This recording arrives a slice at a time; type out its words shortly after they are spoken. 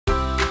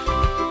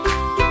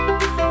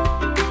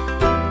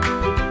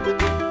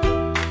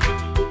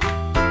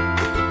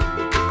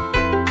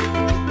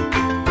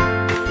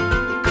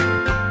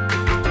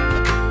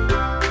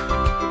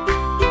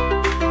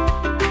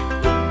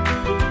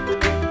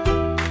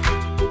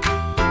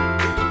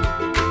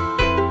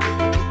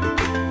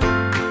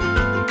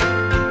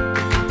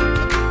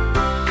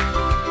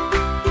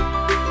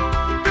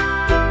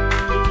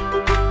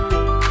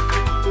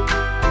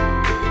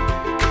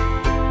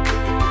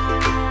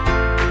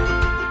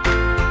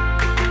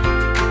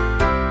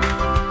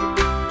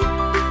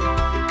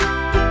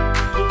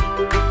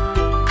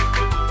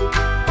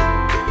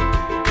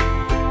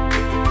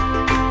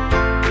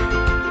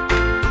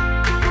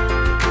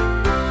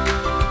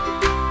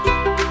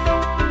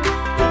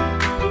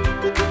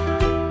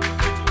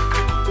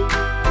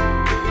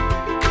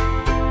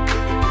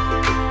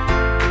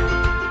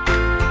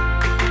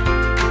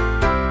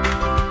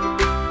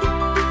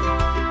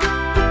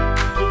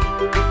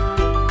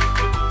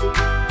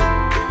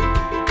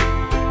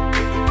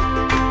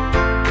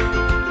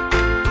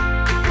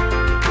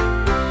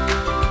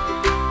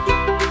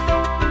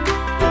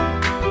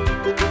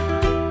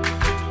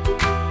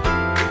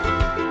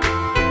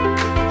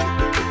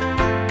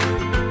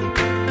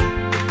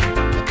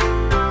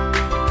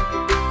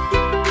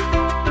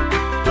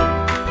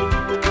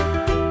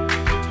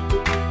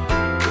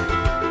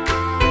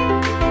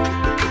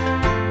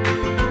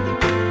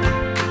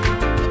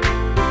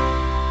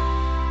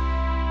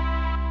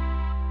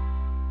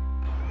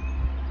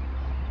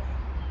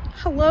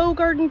Hello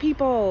garden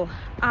people.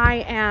 We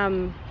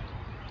have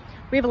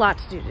a lot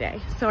to do today.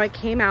 So I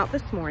came out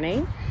this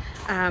morning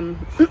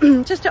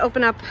just to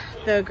open up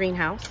the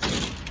greenhouse.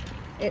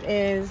 It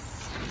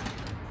is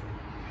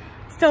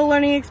still a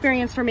learning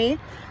experience for me.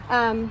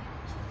 As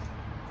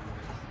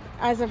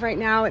of right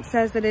now, it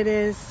says that it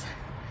is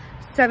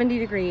 70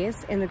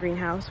 degrees in the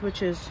greenhouse,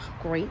 which is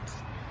great,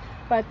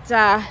 but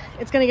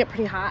it's gonna get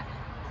pretty hot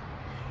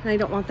and I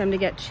don't want them to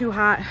get too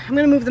hot. I'm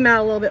gonna move them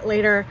out a little bit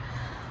later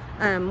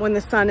when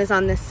the sun is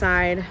on this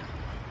side.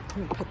 Let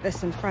me put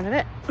this in front of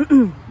it.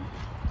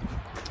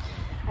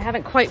 I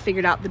haven't quite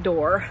figured out the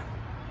door.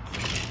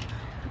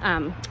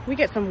 We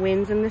get some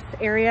winds in this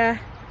area,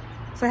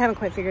 so I haven't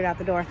quite figured out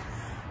the door.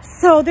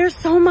 So there's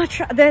so much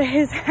that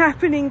is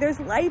happening. There's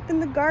life in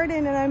the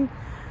garden and I'm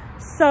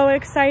so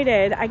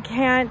excited. I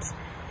can't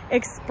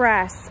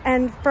express.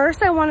 And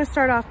first I want to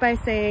start off by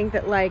saying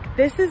that like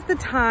this is the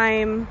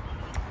time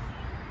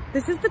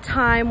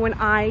when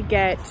I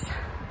get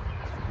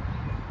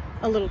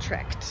a little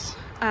tricked.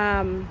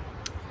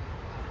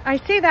 I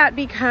say that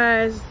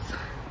because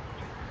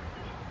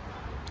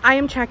I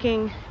am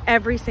checking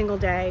every single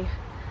day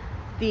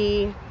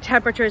the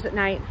temperatures at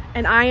night,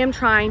 and I am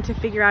trying to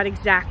figure out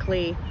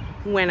exactly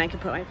when I can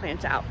put my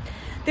plants out.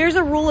 There's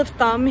a rule of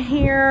thumb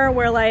here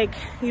where like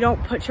you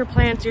don't put your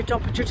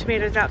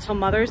tomatoes out till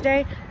Mother's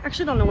Day. I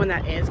actually don't know when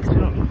that is because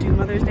we don't do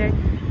Mother's Day.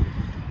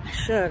 I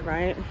should,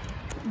 right?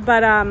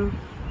 But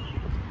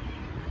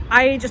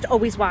I just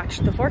always watch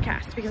the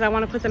forecast because I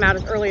want to put them out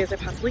as early as I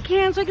possibly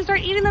can so I can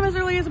start eating them as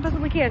early as I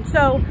possibly can.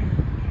 So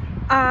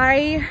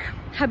I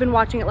have been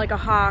watching it like a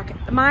hawk.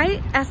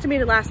 My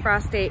estimated last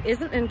frost date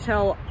isn't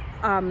until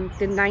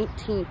the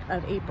 19th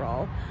of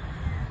April,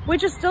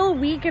 which is still a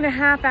week and a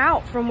half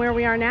out from where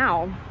we are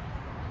now.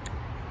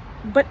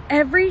 But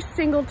every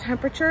single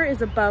temperature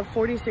is above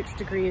 46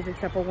 degrees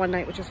except for one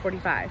night, which is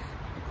 45.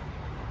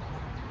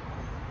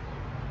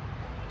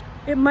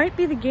 It might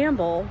be the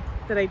gamble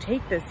that I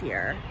take this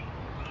year.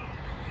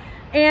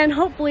 And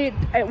hopefully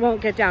it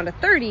won't get down to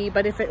 30,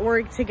 but if it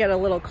were to get a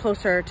little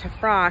closer to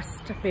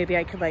frost, maybe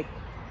I could like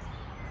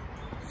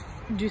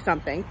do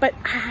something. But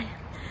I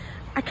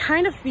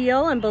kind of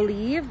feel and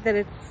believe that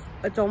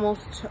it's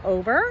almost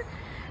over.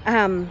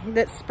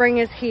 That spring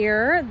is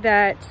here,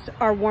 that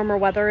our warmer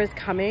weather is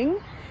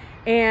coming,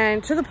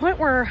 and to the point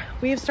where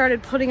we've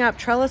started putting up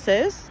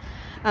trellises.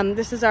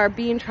 This is our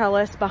bean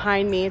trellis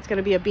behind me. It's going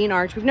to be a bean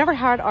arch. We've never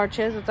had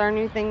arches. It's our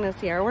new thing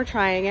this year. We're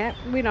trying it.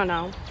 We don't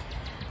know.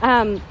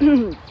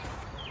 And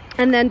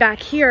then back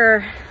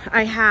here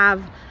I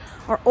have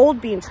our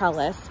old bean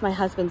trellis. My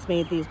husband's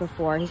made these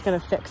before. He's going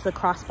to fix the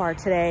crossbar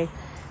today.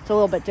 It's a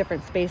little bit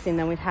different spacing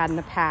than we've had in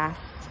the past.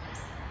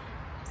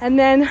 And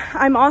then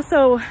I'm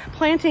also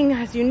planting,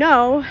 as you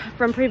know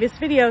from previous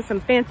videos, some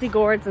fancy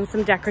gourds and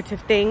some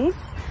decorative things.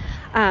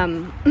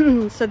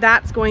 So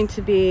that's going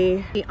to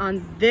be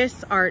on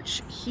this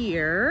arch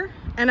here.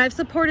 And I've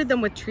supported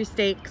them with tree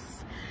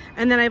stakes.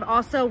 And then I've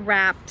also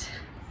wrapped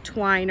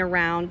twine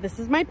around. This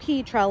is my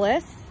pea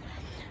trellis.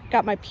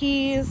 Got my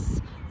peas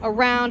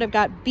around. I've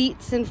got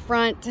beets in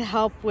front to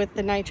help with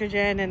the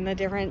nitrogen and the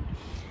different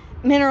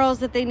minerals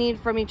that they need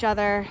from each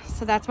other.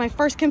 So that's my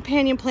first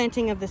companion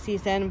planting of the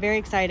season. I'm very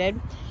excited.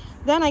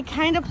 Then I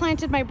kind of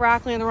planted my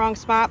broccoli in the wrong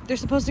spot. They're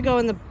supposed to go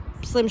in the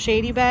slim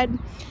shady bed,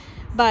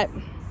 but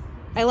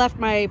I left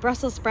my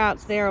Brussels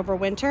sprouts there over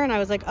winter and I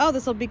was like, oh,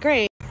 this will be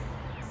great.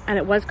 And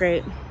it was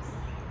great.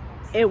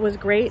 It was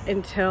great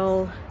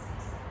until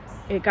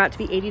it got to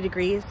be 80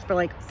 degrees for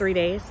like 3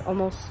 days,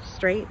 almost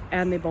straight,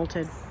 and they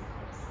bolted.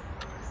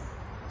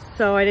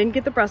 So I didn't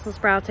get the Brussels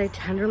sprouts I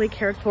tenderly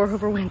cared for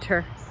over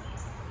winter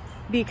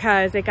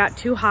because it got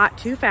too hot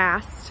too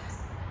fast.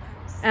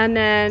 And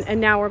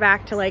now we're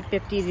back to like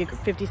 50,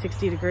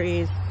 60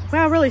 degrees.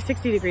 Well, really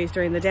 60 degrees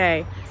during the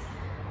day.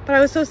 But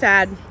I was so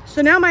sad.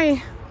 So now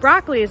my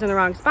broccoli is in the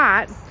wrong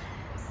spot,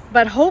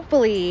 but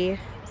hopefully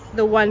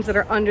the ones that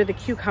are under the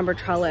cucumber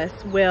trellis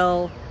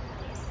will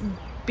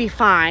be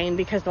fine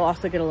because they'll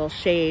also get a little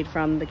shade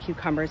from the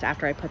cucumbers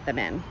after I put them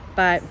in.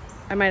 But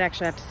I might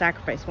actually have to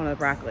sacrifice one of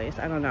the broccolis.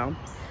 I don't know.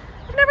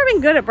 I've never been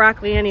good at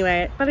broccoli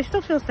anyway, but I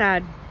still feel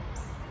sad.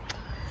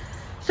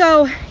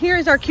 So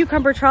here's our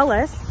cucumber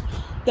trellis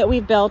that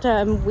we've built.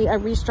 I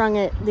restrung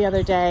it the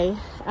other day.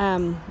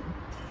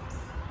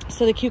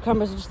 So the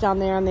cucumbers are just down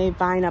there and they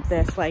vine up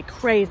this like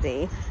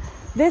crazy.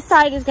 This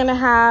side is gonna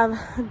have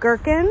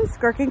gherkin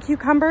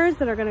cucumbers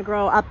that are gonna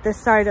grow up this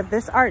side of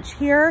this arch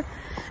here.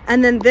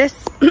 And then this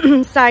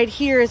side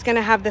here is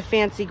gonna have the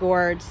fancy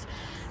gourds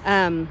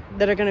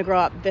that are gonna grow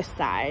up this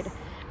side.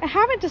 I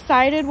haven't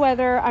decided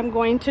whether I'm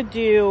going to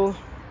do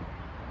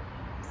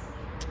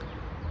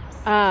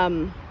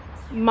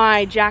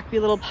my Jack Be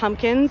Little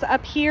pumpkins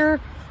up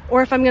here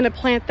or if I'm gonna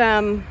plant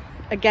them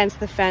against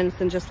the fence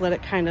and just let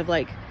it kind of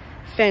like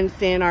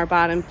fence in our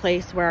bottom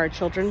place where our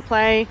children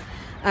play,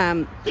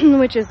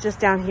 which is just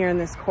down here in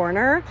this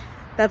corner.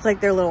 That's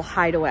like their little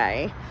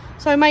hideaway.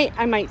 So I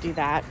might do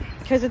that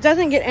because it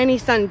doesn't get any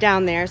sun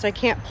down there, so I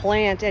can't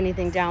plant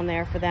anything down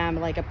there for them,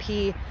 like a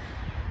pea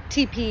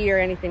TP or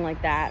anything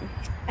like that.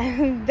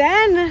 And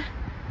then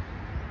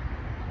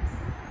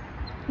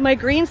my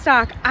green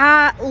stock,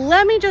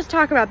 let me just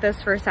talk about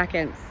this for a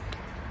second.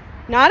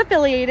 Not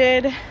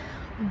affiliated,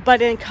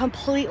 but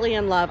completely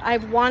in love.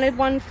 I've wanted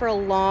one for a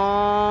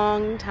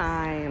long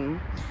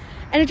time.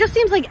 And it just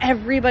seems like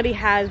everybody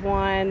has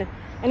one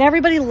and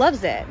everybody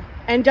loves it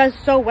and does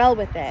so well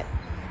with it.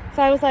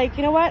 So I was like,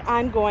 you know what?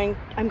 I'm going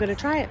to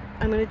try it.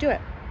 I'm going to do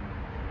it.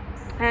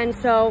 And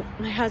so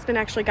my husband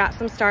actually got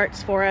some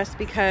starts for us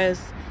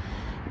because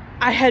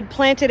I had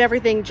planted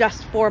everything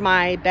just for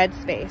my bed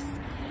space.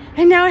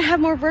 And now I have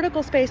more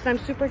vertical space and I'm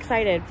super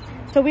excited.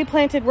 So we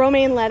planted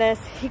romaine lettuce.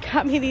 He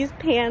got me these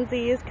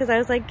pansies because I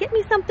was like, get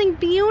me something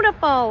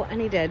beautiful. And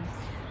he did.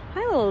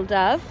 Hi, little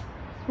dove.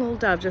 Little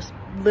dove just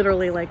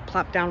literally like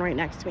plopped down right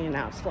next to me and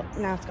now it's gone.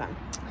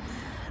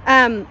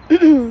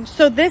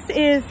 So this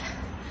is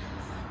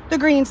the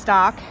green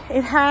stock.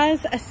 It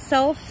has a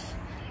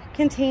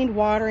self-contained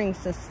watering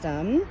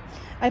system.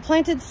 I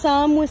planted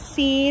some with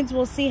seeds.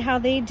 We'll see how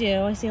they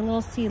do. I see a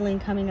little seedling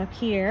coming up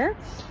here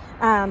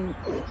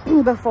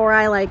before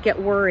I like get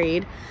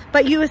worried.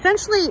 But you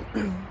essentially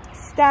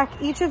stack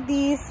each of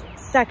these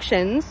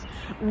sections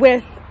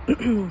with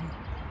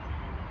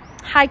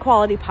high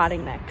quality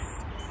potting mix.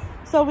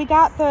 So we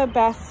got the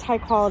best high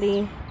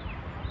quality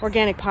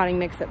organic potting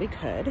mix that we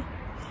could.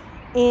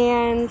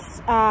 And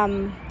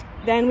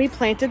then we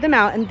planted them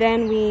out and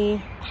then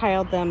we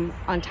piled them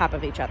on top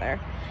of each other.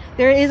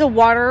 There is a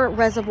water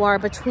reservoir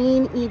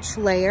between each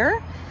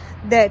layer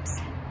that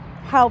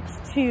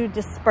helps to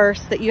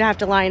disperse that you have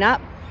to line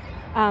up.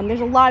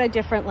 There's a lot of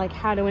different like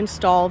how to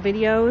install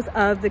videos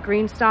of the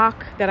green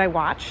stock that I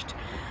watched.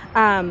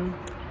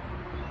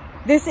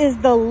 This is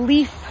the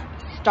leaf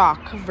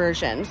stock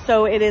version.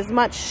 So it is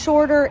much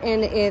shorter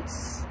in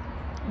its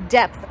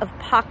depth of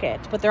pocket,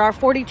 but there are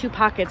 42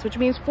 pockets, which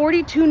means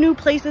 42 new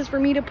places for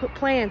me to put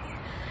plants.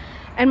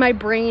 And my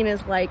brain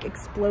is like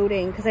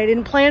exploding because I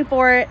didn't plan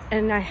for it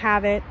and I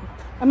have it.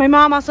 And my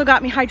mom also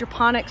got me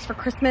hydroponics for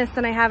Christmas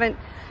and I haven't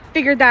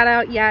figured that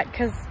out yet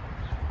because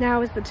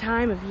now is the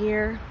time of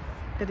year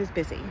that is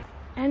busy.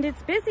 And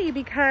it's busy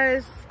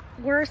because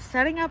we're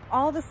setting up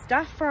all the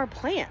stuff for our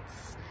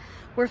plants.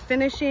 We're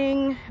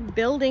finishing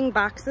building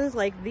boxes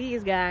like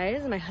these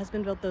guys. My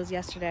husband built those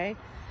yesterday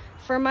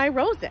for my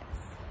roses.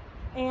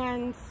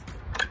 And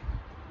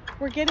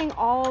we're getting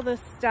all the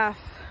stuff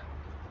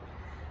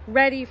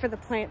ready for the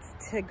plants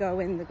to go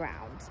in the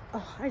ground.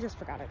 Oh, I just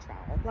forgot a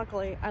trowel.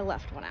 Luckily, I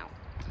left one out.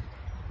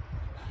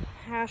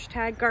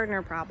 Hashtag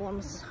gardener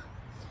problems.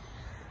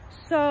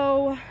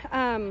 So,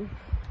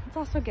 let's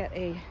also get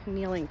a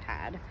kneeling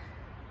pad.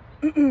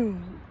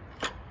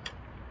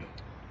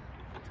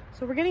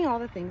 So we're getting all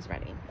the things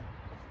ready.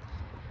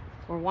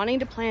 We're wanting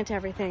to plant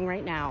everything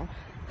right now.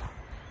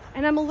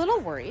 And I'm a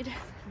little worried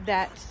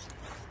that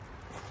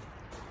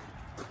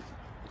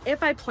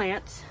if I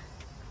plant,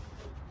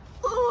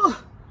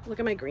 oh, look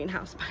at my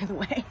greenhouse, by the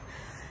way.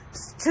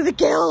 It's to the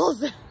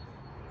gills.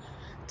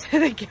 To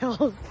the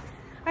gills.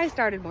 I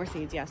started more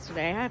seeds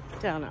yesterday. I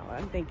don't know what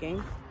I'm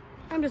thinking.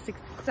 I'm just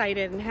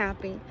excited and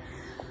happy.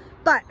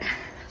 But,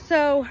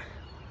 so,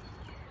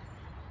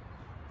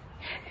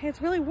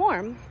 it's really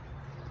warm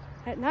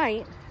at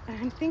night. And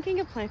I'm thinking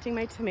of planting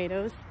my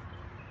tomatoes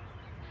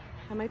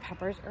and my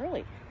peppers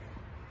early.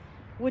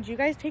 Would you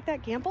guys take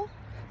that gamble?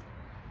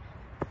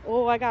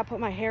 Oh, I gotta put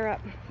my hair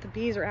up. The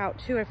bees are out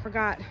too, I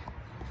forgot.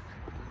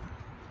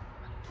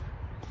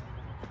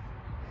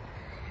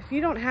 If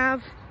you don't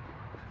have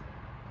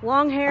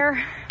long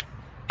hair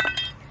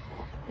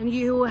and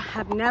you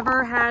have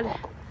never had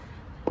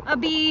a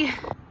bee,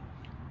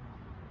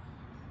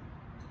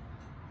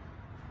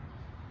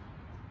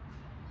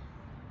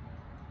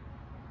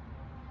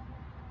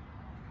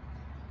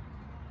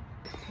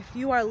 if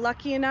you are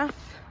lucky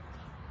enough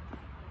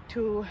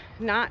to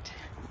not,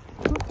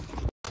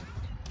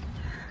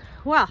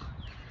 well,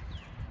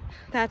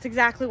 that's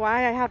exactly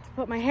why I have to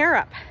put my hair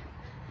up.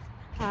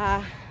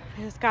 I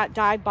just got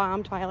dive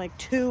bombed by like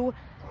 2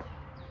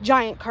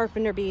 giant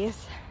carpenter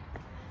bees.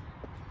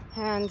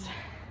 And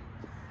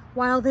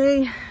while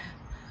they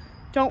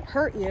don't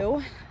hurt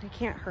you, they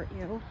can't hurt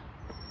you.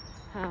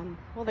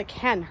 Well, they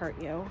can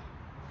hurt you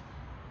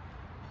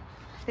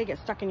if they get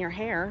stuck in your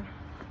hair,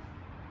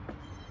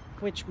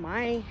 which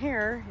my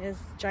hair is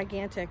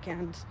gigantic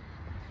and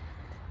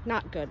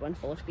not good when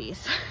full of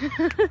bees.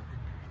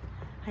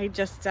 I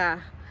just,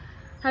 I've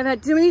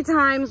had too many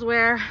times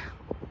where,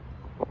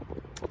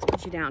 let's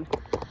put you down.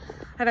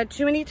 I've had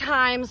too many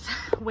times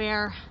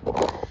where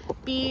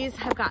bees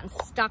have gotten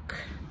stuck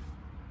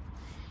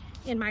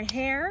in my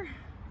hair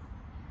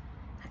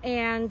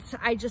and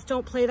I just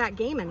don't play that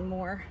game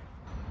anymore.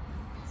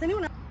 Does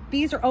anyone else?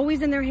 Bees are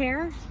always in their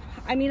hair.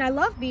 I mean, I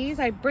love bees.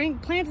 I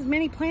plant as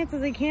many plants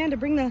as I can to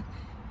bring the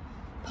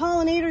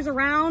pollinators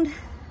around.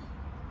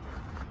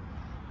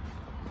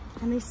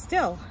 And they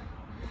still,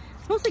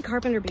 it's mostly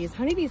carpenter bees.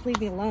 Honeybees leave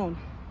me alone.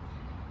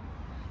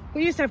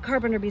 We used to have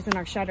carpenter bees in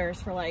our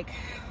shutters for like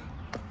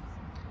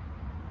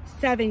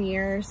 7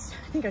 years.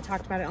 I think I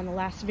talked about it on the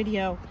last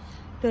video,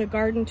 the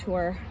garden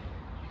tour.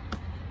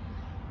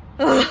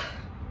 Ugh.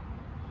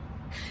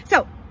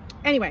 So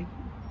anyway,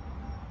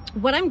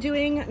 what I'm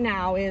doing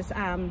now is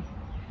I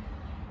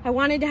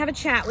wanted to have a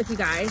chat with you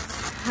guys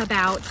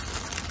about,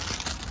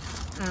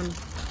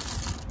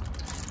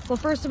 well,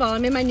 first of all,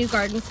 I'm in my new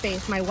garden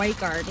space, my white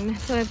garden.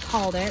 So I've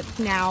called it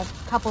now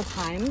a couple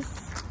times.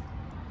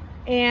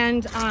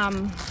 And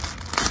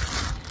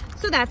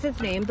so that's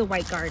its name, the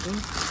white garden.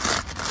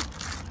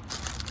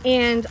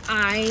 And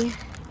I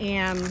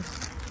am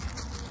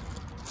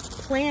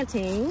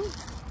planting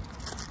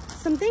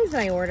some things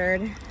that I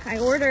ordered. I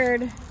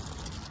ordered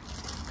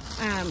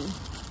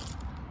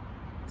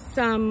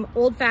some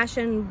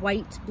old-fashioned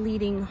white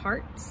bleeding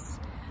hearts,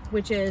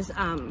 which is,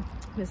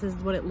 this is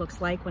what it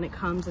looks like when it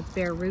comes, it's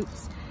bare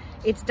roots.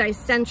 It's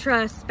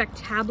Dicentra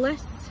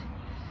spectabilis.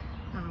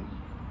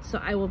 So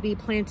I will be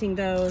planting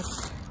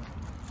those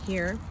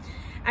here.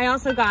 I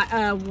also got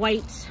a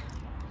white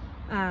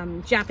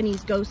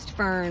Japanese ghost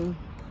fern.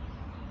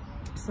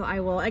 So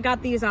I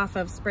got these off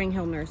of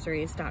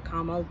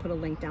springhillnurseries.com. I'll put a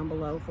link down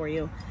below for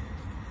you.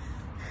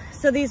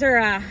 So these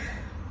are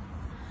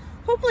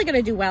hopefully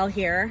gonna do well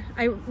here.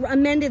 I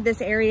amended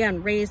this area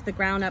and raised the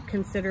ground up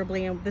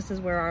considerably, and this is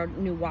where our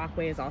new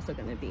walkway is also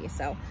gonna be.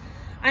 So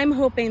I'm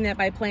hoping that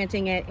by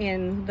planting it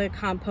in the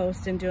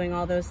compost and doing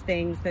all those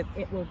things that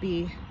it will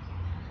be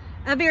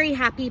a very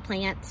happy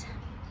plant.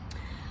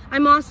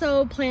 I'm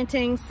also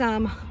planting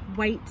some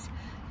white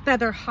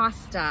feather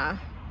hosta,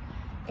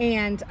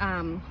 and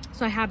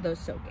so I have those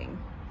soaking.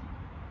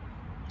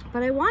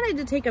 But I wanted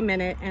to take a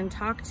minute and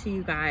talk to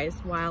you guys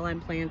while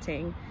I'm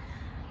planting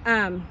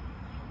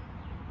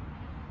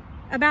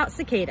about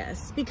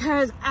cicadas,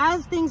 because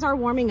as things are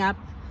warming up,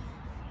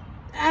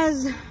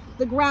 as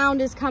the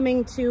ground is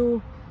coming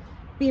to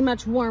be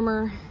much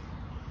warmer,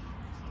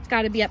 it's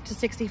got to be up to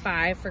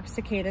 65 for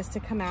cicadas to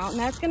come out, and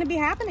that's going to be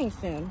happening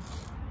soon.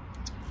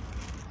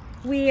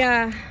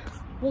 We're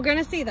going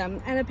to see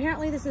them, and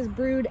apparently this is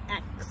brood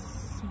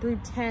X,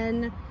 brood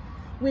 10,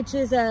 which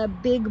is a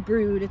big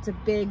brood. It's a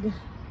big,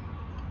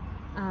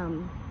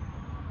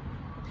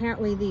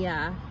 apparently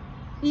the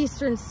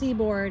eastern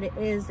seaboard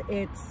is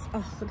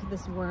oh, look at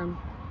this worm.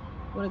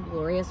 What a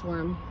glorious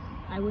worm.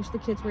 I wish the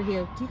kids were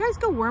here. Do you guys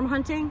go worm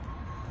hunting?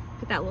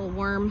 Look at that little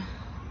worm.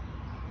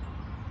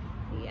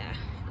 Yeah,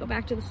 go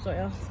back to the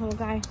soil, little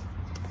guy.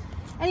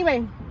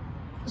 Anyway,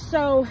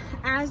 so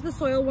as the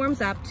soil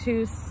warms up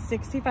to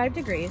 65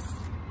 degrees,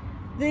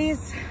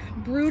 these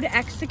brood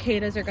X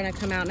cicadas are going to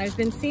come out, and I've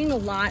been seeing a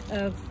lot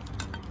of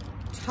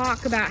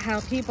talk about how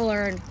people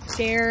are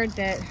scared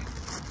that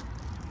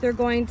they're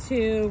going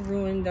to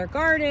ruin their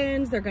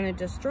gardens, they're going to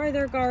destroy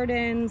their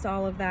gardens,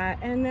 all of that,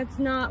 and that's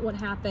not what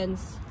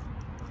happens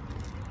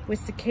with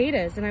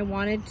cicadas. And I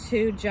wanted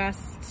to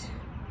just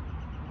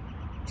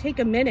take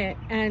a minute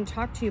and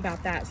talk to you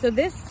about that. So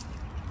this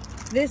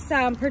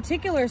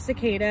particular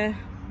cicada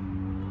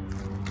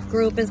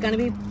group is going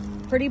to be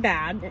pretty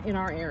bad in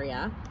our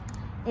area.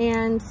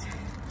 And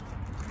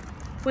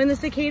when the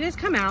cicadas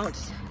come out,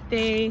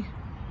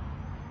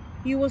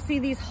 you will see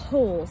these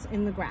holes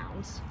in the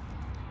ground.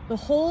 The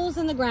holes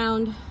in the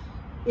ground,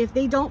 if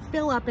they don't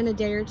fill up in a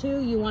day or two,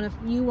 you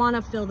want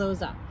to fill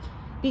those up,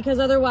 because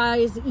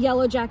otherwise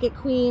yellow jacket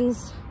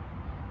queens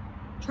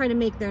try to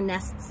make their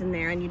nests in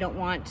there, and you don't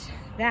want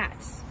that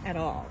at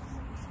all.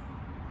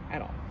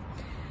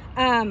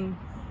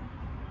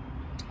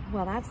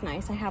 Well, that's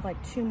nice. I have like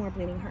 2 more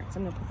bleeding hearts.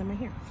 I'm gonna put them right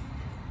here.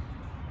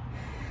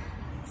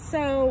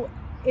 So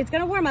it's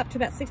gonna warm up to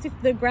about 60,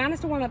 the ground is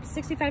to warm up to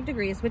 65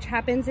 degrees, which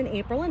happens in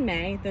April and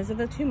May. Those are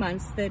the 2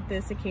 months that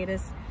the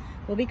cicadas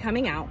will be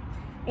coming out,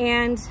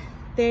 and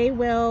they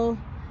will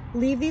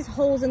leave these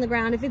holes in the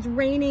ground. If it's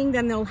raining,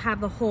 then they'll have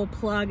the whole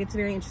plug. It's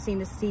very interesting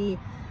to see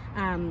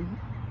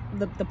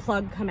the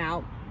plug come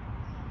out.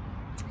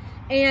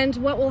 And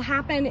what will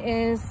happen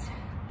is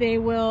they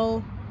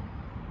will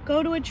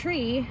go to a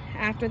tree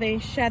after they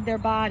shed their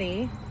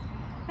body,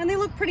 and they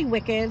look pretty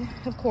wicked,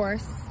 of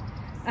course.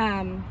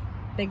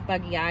 Big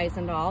buggy eyes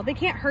and all. They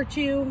can't hurt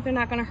you. They're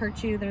not going to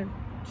hurt you. They're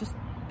just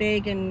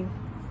big, and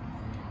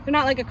they're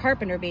not like a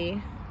carpenter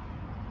bee.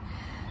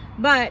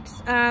 But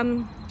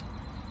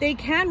they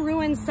can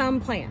ruin some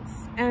plants,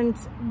 and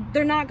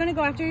they're not going to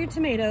go after your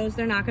tomatoes.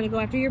 They're not going to go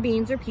after your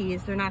beans or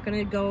peas. They're not going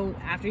to go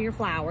after your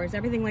flowers.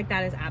 Everything like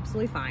that is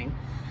absolutely fine.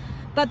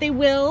 But they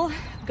will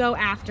go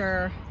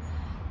after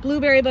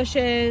blueberry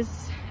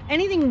bushes,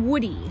 anything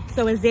woody.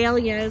 So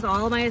azaleas,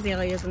 all of my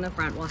azaleas in the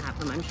front will have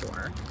them, I'm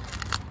sure.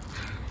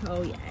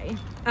 Oh yay.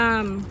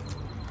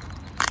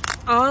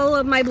 All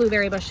of my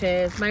blueberry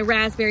bushes, my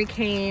raspberry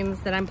canes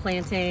that I'm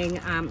planting,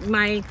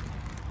 my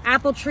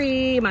apple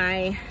tree,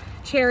 my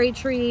cherry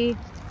tree,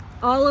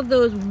 all of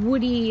those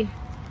woody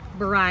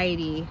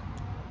variety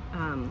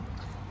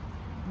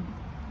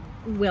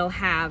will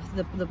have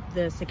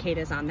the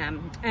cicadas on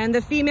them. And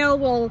the female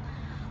will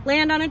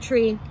land on a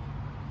tree,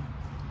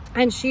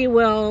 and she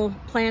will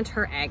plant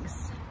her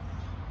eggs.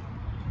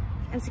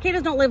 And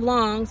cicadas don't live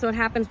long, so it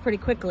happens pretty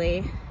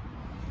quickly,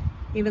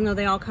 even though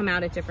they all come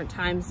out at different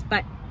times.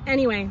 But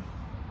anyway,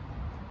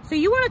 so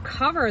you want to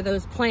cover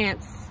those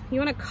plants. You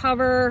want to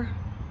cover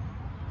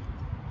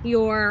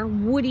your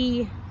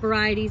woody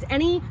varieties,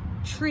 any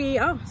tree.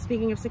 Oh,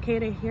 speaking of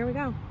cicada, here we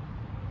go.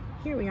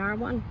 Here we are,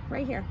 one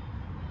right here.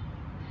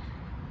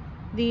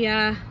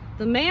 The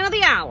man of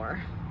the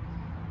hour.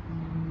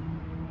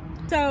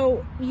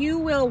 So you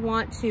will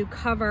want to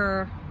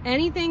cover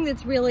anything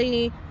that's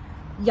really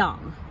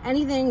young,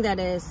 anything that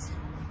is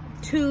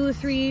 2,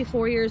 3,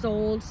 4 years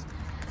old,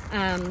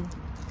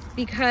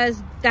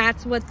 because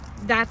that's what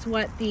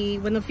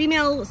when the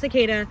female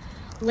cicada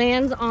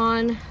lands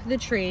on the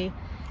tree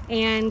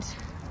and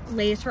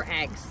lays her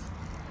eggs,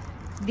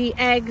 the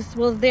eggs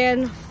will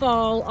then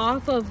fall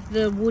off of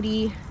the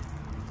woody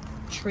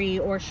tree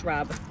or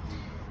shrub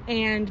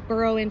and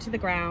burrow into the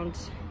ground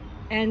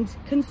and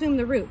consume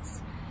the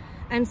roots.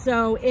 And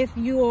so if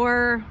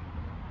your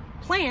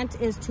plant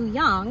is too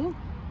young,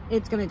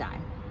 it's gonna die.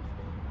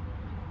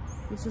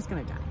 It's just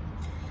gonna die.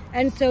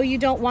 And so you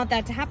don't want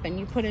that to happen.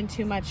 You put in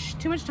too much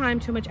time,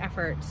 too much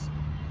effort.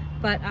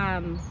 But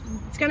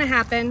it's gonna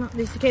happen.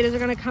 These cicadas are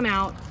gonna come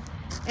out,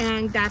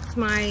 and that's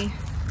my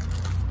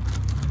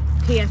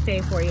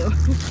PSA for you.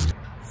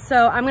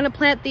 So I'm gonna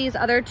plant these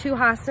other 2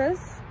 hostas,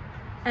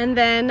 and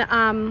then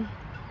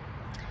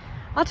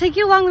I'll take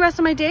you along the rest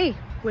of my day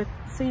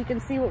so you can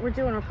see what we're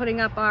doing. We're putting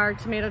up our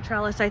tomato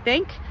trellis, I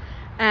think,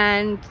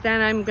 and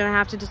then I'm gonna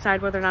have to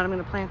decide whether or not I'm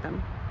gonna plant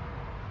them.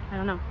 I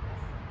don't know.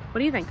 What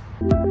do you think?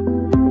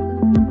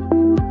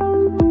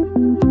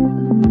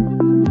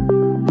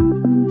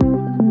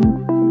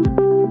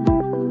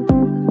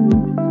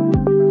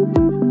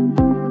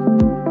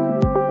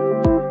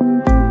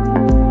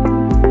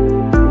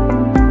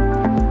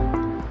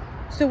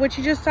 So what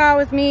you just saw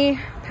was me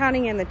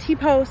pounding in the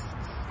T-posts.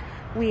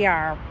 We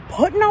are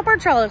putting up our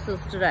trellises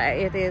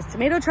today. It is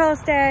Tomato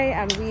Trellis Day,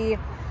 and we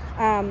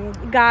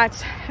got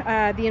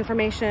the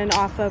information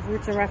off of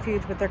Roots and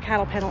Refuge with their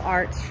cattle panel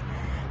art.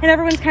 And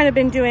everyone's kind of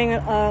been doing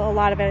a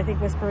lot of it. I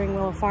think Whispering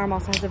Willow Farm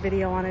also has a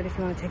video on it if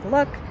you want to take a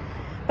look.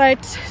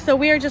 But so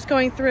we are just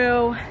going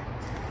through,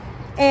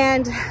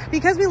 and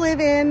because we live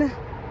in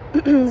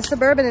a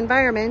suburban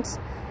environment,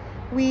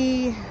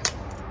 we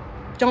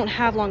don't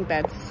have long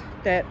beds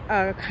that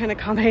can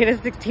accommodate a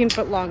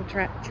 16-foot long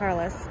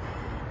trellis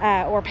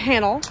or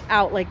panel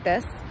out like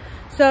this.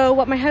 So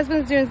what my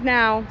husband is doing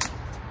now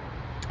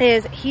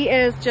is he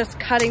is just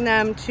cutting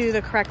them to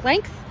the correct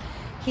length.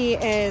 He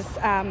is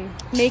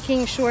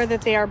making sure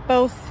that they are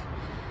both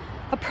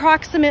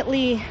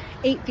approximately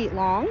 8 feet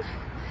long.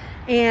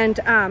 And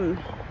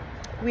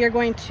we are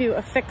going to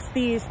affix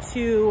these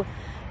to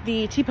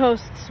the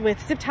T-posts with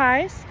zip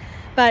ties,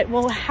 but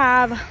we'll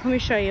have, let me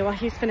show you while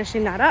he's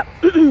finishing that up.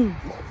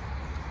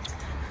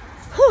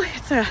 Whew,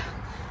 it's a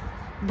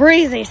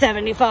breezy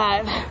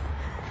 75.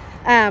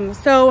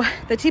 So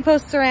the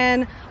T-posts are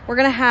in. We're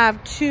gonna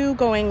have 2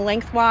 going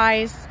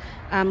lengthwise.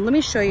 Let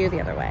me show you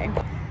the other way.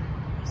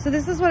 So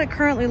this is what it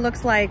currently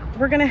looks like.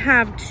 We're gonna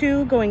have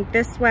 2 going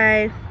this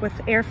way with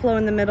airflow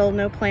in the middle,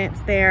 no plants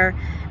there.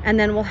 And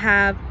then we'll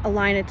have a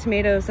line of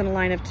tomatoes and a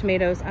line of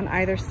tomatoes on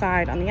either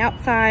side on the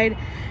outside.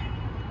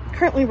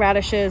 Currently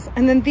radishes.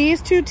 And then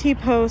these 2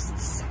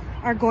 T-posts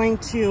are going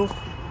to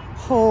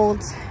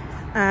hold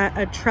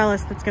a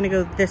trellis that's gonna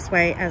go this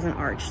way as an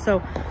arch.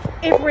 So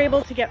if we're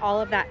able to get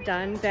all of that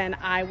done, then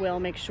I will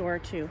make sure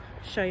to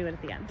show you it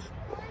at the end.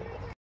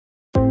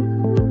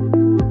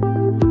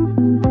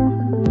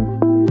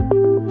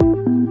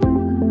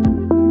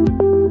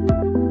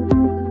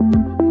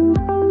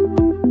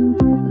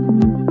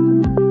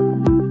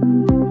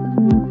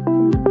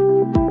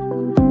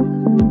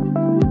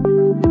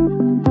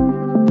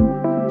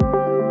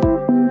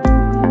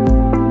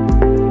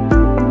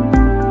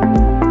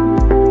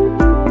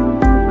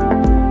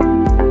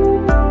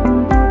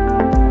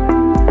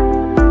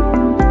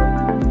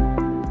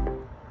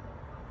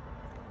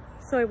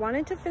 So I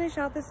wanted to finish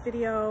out this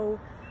video.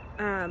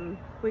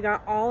 We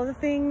got all the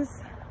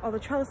things, all the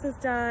trellises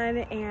done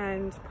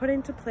and put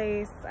into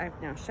place. I've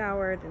now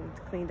showered and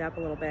cleaned up a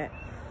little bit.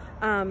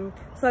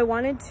 So I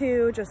wanted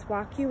to just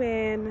walk you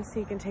in so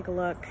you can take a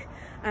look.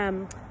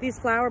 These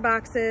flower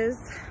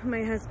boxes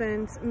my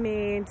husband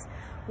made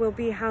will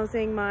be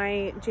housing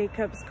my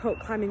Jacob's Coat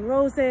Climbing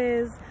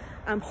Roses.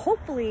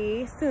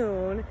 Hopefully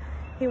soon.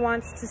 He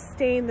wants to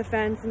stain the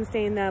fence and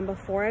stain them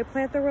before I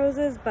plant the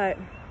roses, but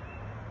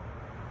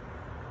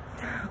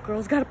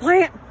girl's got a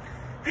plant.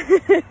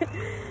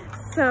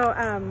 So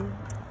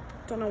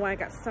don't know why I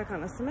got stuck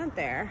on the cement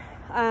there.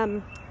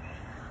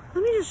 Let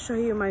me just show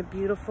you my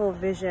beautiful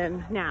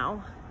vision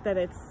now that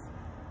its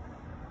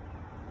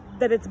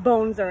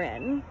bones are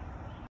in.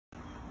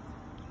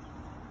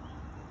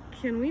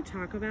 Can we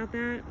talk about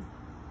that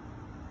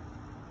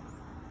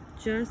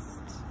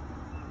just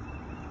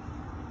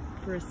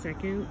for a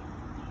second?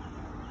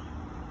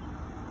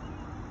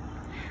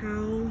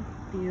 How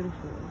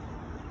beautiful.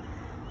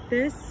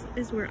 This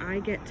is where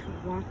I get to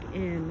walk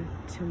in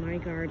to my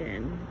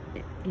garden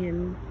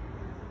in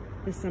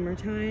the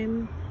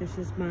summertime. This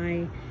is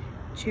my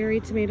cherry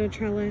tomato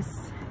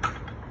trellis.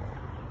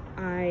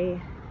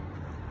 I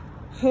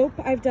hope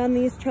I've done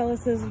these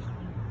trellises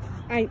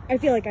I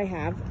feel like I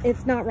have.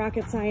 It's not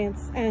rocket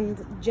science,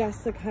 and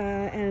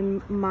Jessica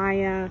and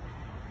Maya,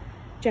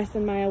 Jess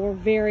and Maya were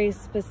very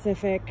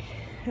specific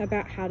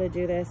about how to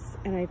do this,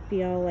 and I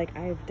feel like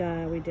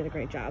we did a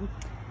great job.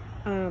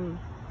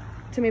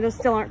 Tomatoes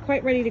still aren't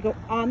quite ready to go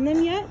on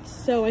them yet,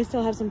 so I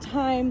still have some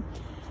time,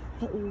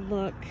 but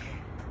look,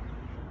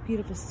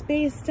 beautiful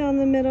space down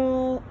the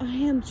middle. I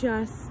am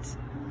just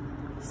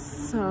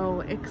so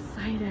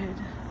excited.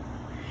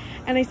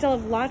 And I still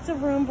have lots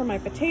of room for my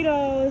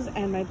potatoes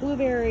and my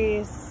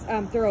blueberries.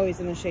 They're always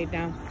in the shade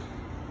now.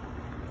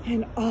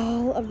 And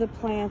all of the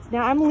plants.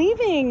 Now I'm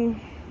leaving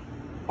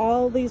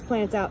all these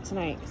plants out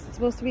tonight because it's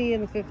supposed to be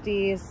in the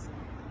 50s.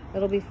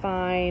 It'll be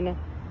fine.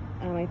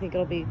 I think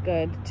it'll be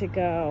good to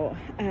go.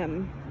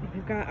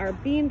 We've got our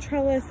bean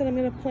trellis that I'm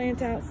gonna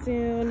plant out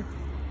soon,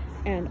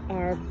 and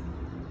our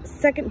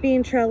second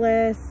bean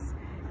trellis,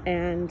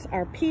 and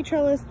our pea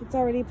trellis that's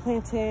already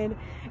planted,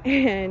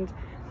 and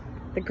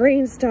the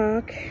grain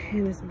stalk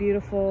in this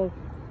beautiful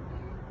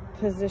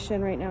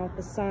position right now with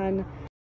the sun.